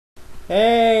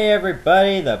Hey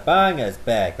everybody, the Bangaa's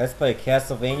back. Let's play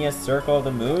Castlevania Circle of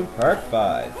the Moon Part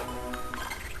 5.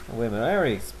 Oh, wait a minute, I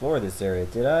already explored this area,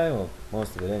 did I? Well,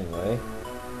 most of it anyway.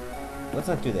 Let's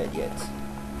not do that yet.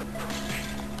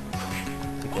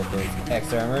 Pick up those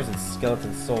X-Armors and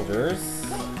Skeleton Soldiers.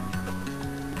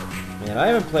 Man, I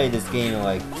haven't played this game in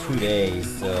like 2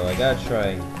 days, so I gotta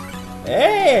try.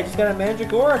 Hey, I just got a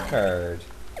Mandragora card.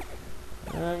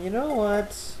 You know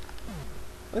what?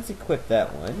 Let's equip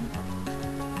that one.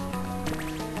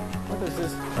 What does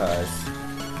this cost?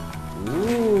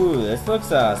 Ooh, this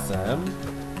looks awesome.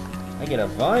 I get a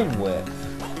Vine Whip.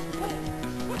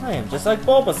 I am just like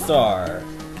Bulbasaur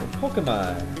from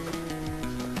Pokemon.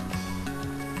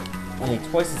 Only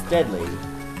twice as deadly.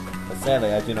 But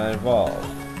sadly, I do not evolve.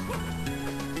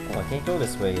 Oh, I can't go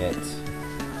this way yet.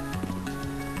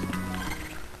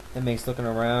 That makes looking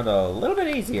around a little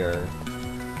bit easier.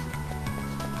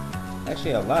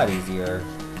 Actually, a lot easier.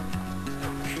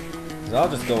 Cause I'll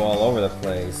just go all over the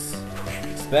place.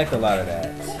 Expect a lot of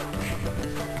that.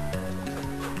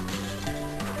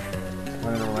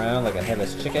 Running around like a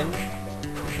headless chicken.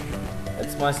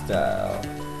 That's my style.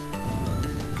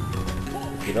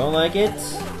 If you don't like it,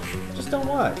 just don't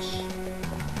watch.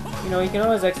 You know, you can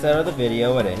always exit out of the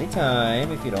video at any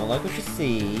time if you don't like what you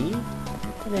see.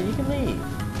 And then you can leave.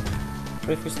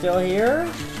 But if you're still here,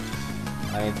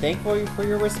 I am thankful for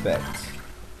your respect.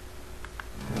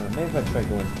 Maybe if I try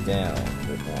going down a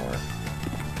bit more.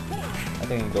 I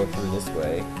think I can go through this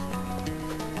way.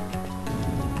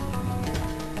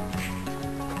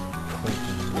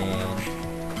 Clinking Man.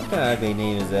 What kind of ugly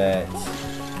name is that?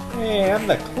 Hey, I'm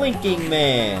the Clinking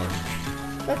Man!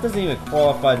 That doesn't even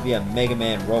qualify to be a Mega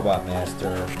Man Robot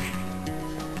Master.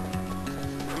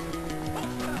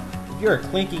 If you're a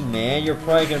Clinking Man, you're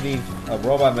probably gonna be a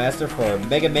Robot Master for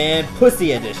Mega Man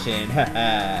Pussy Edition!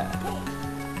 Haha!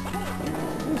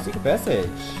 Secret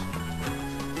passage.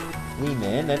 Flea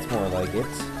Man, that's more like it.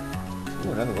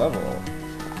 Ooh, another level.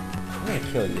 I'm gonna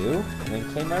kill you, and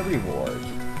then claim my reward.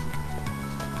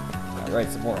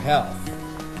 Alright, some more health.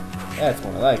 That's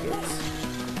more like it.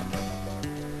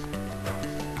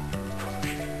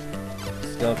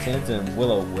 Skeletons and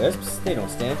will-o-wisps, they don't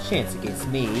stand a chance against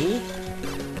me.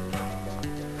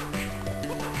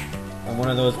 I'm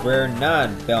one of those rare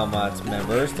non-Belmont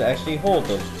members to actually hold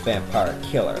the vampire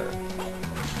killer.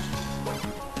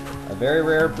 A very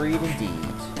rare breed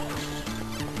indeed,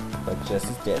 but just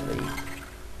as deadly.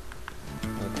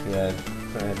 Okay,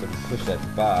 I'm gonna have to push that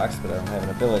box, but I don't have an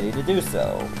ability to do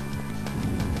so.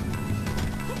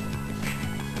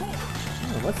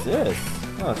 Oh, what's this?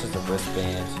 Oh, it's just a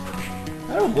wristband.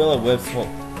 How do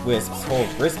will-o-wisps hold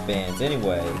wristbands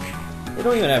anyway? They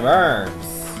don't even have arms.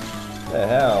 What the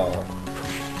hell?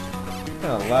 What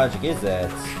kind of logic is that?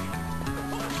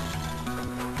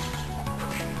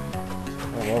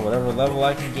 Well, whatever level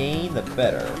I can gain, the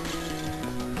better.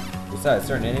 Besides,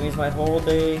 certain enemies might hold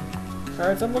the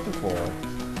cards I'm looking for.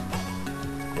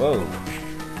 Whoa.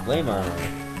 Flame armor.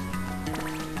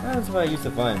 What happens if I use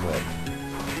the Vine Whip?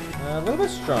 A little bit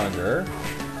stronger.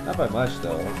 Not by much,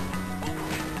 though.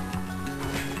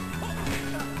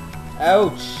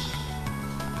 Ouch!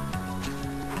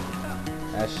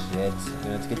 Ah, shit. I'm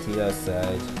gonna have to get to the other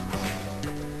side.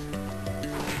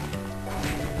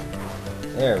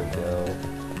 There we go.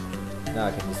 Now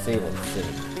I can disable the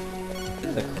city.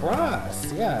 Ooh, the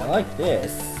cross! Yeah, I like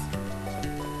this.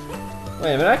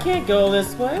 Wait a minute, I can't go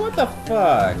this way? What the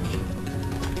fuck?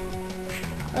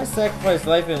 I sacrificed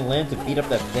life and limb to beat up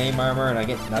that flame armor and I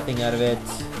get nothing out of it.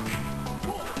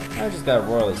 I just got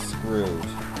royally screwed.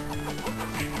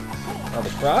 Well,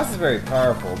 the cross is very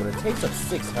powerful, but it takes up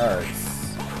 6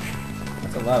 hearts.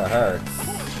 That's a lot of hearts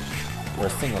for a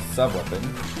single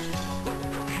sub-weapon.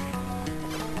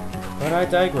 But I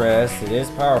digress, it is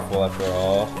powerful after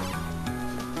all.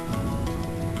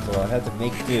 So I'll have to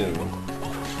make do.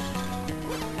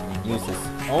 And use this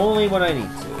only when I need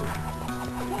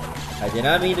to. I did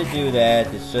not mean to do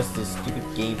that, it's just this stupid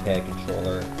gamepad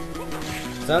controller.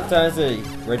 Sometimes it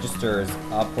registers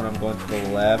up when I'm going to the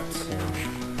left, and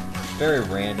very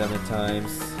random at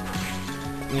times.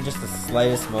 Even just the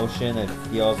slightest motion that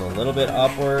feels a little bit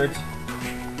upward,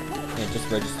 and it just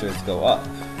registers go up.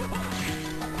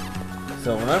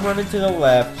 So when I'm running to the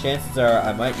left, chances are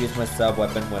I might use my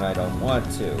sub-weapon when I don't want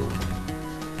to.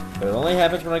 But it only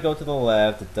happens when I go to the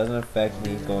left, it doesn't affect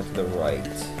me going to the right.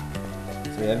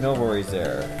 So we have no worries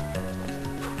there.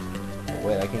 Oh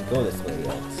wait, I can't go this way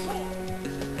yet.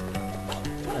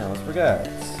 I almost forgot.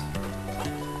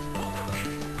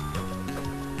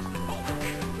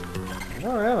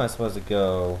 Where am I supposed to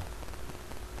go?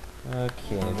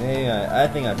 Okay, maybe I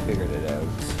think I figured it out.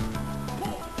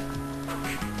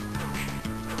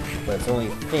 but it's only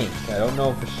think. I don't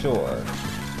know for sure.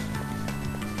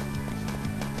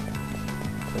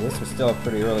 So this was still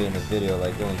pretty early in the video,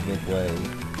 like going midway.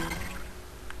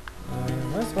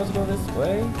 Am I supposed to go this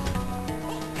way?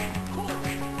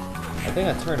 I think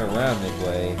I turned around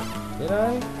midway. Did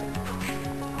I?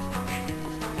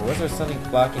 Or was there something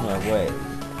blocking my way?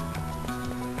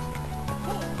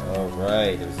 Oh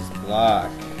right, there was this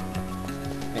block.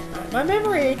 My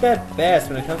memory ain't that fast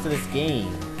when it comes to this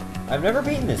game. I've never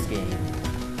beaten this game.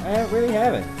 I really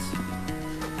haven't.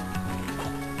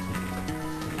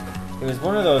 It was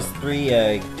one of those 3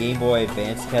 Game Boy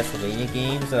Advance Castlevania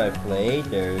games that I played.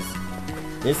 There's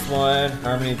this one,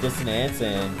 Harmony of Dissonance,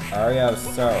 and Aria of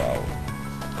Sorrow.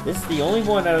 This is the only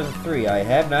one out of the 3 I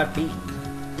have not beaten.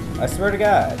 I swear to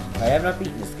God, I have not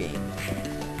beaten this game.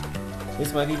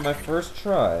 This might be my first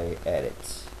try at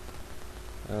it.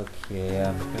 Okay,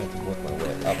 I'm gonna have to work my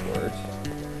way upward.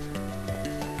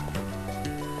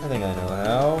 I think I know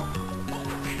how.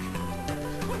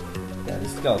 Yeah,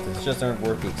 these skeletons just aren't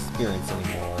worth the experience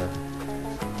anymore.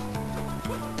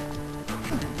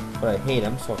 But I hate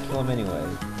them, so I'll kill them anyway.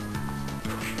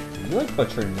 You like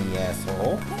butchering me,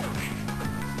 asshole.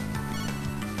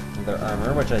 Another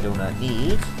armor, which I do not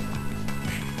need.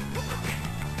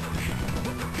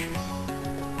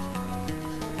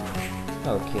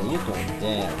 Okay, you're going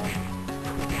down.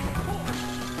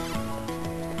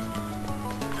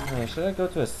 Alright, should I go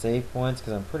to a save point?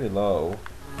 Because I'm pretty low.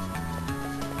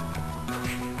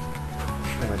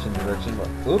 Pretty much in the direction where...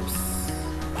 Oops!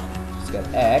 Just got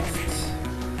axed.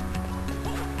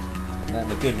 Not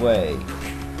in a good way.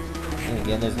 And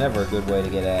again, there's never a good way to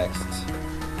get axed.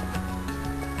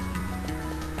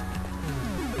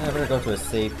 I better go to a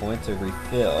save point to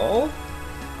refill.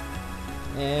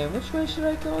 And which way should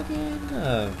I go again?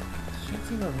 Can't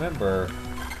seem to remember.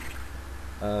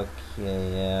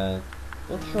 Okay, yeah.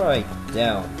 We'll try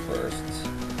down first.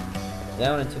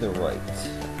 Down and to the right.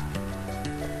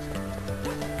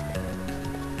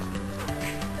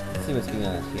 Let's see what's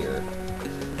beyond here.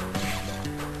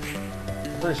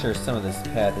 I'm pretty sure some of this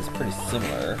path is pretty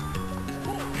similar.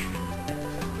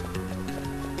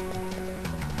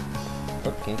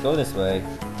 Oh, can't go this way.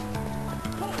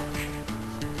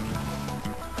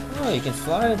 Oh, you can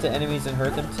slide into enemies and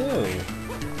hurt them too.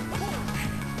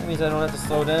 That means I don't have to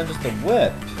slow down just to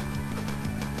whip.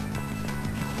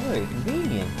 Very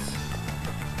convenient.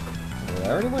 Okay, I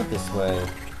already went this way.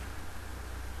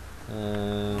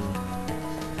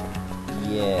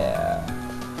 Yeah.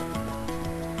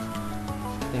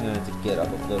 I think I have to get up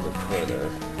a little bit further.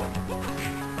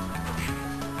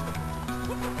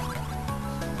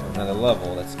 Another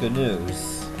level, that's good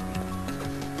news.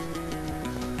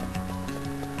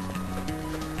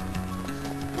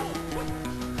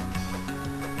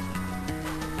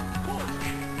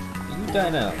 Die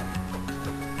now.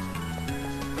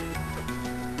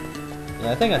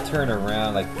 Yeah, I think I turned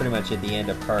around like pretty much at the end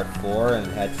of part 4 and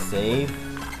had to save.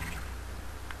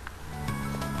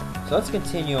 So let's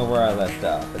continue where I left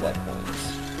off at that point.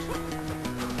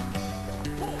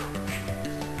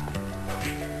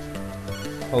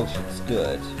 Potions,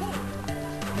 good.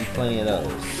 Need plenty of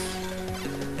those.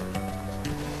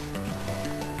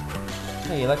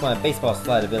 Hey, you like my baseball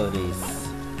slide abilities?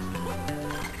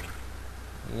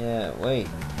 Yeah, wait.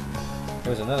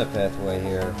 There's another pathway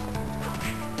here.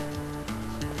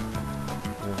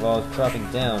 It involves dropping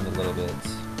down a little bit.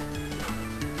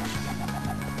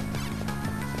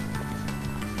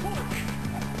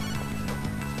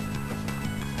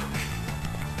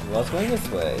 Well, it's going this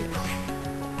way.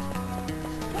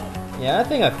 Yeah, I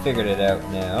think I figured it out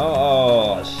now.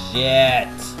 Oh, shit!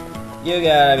 You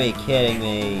gotta be kidding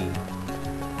me.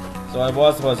 So I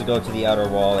was supposed to go to the outer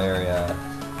wall area.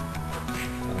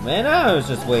 Man, I was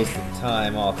just wasting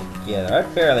time altogether. I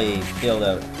barely filled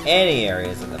out any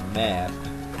areas of the map.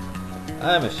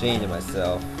 I'm ashamed of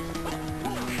myself.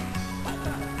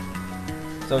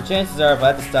 So chances are, if I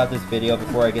have to stop this video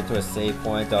before I get to a save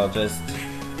point, I'll just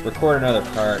record another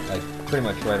part, like, pretty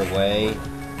much right away.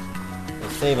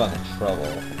 We'll save on the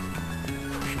trouble.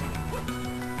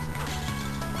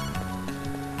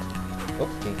 Oh,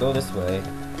 can't go this way.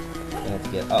 I have to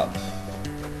get up.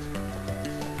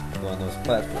 On those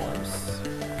platforms.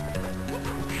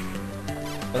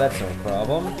 But that's no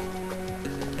problem.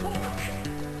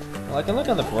 Well, I can look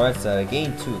on the bright side. I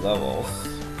gained 2 levels.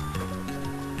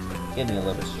 Getting a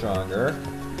little bit stronger.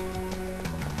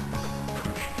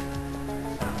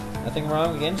 Nothing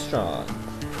wrong with getting strong.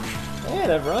 Yeah,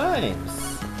 that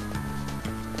rhymes.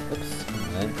 Oops.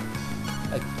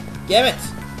 Damn it!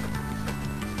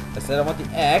 I said I want the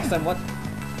axe. I want...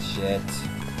 Shit.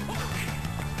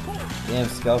 Damn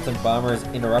skeleton bomber is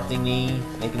interrupting me,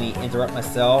 making me interrupt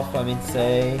myself, I mean to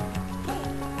say.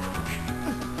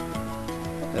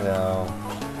 What the hell?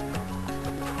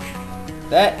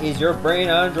 That is your brain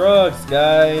on drugs,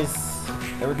 guys!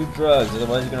 Never do drugs,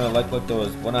 otherwise you're gonna look like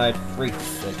those one-eyed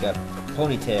freaks that got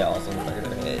ponytails on the back of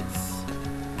their heads.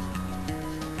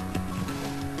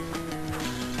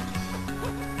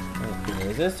 Okay,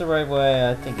 is this the right way?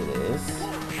 I think it is.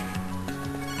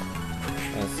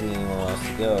 I don't see anywhere else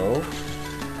to go.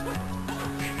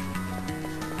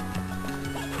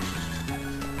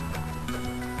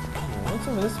 What's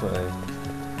over this way?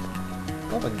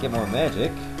 Oh, if I can get more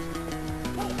magic.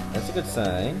 That's a good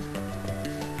sign.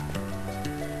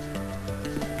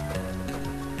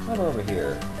 How about over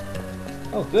here?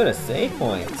 Oh good, a save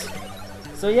point!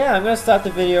 So yeah, I'm gonna stop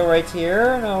the video right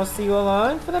here, and I will see you all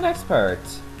on for the next part.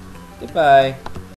 Goodbye.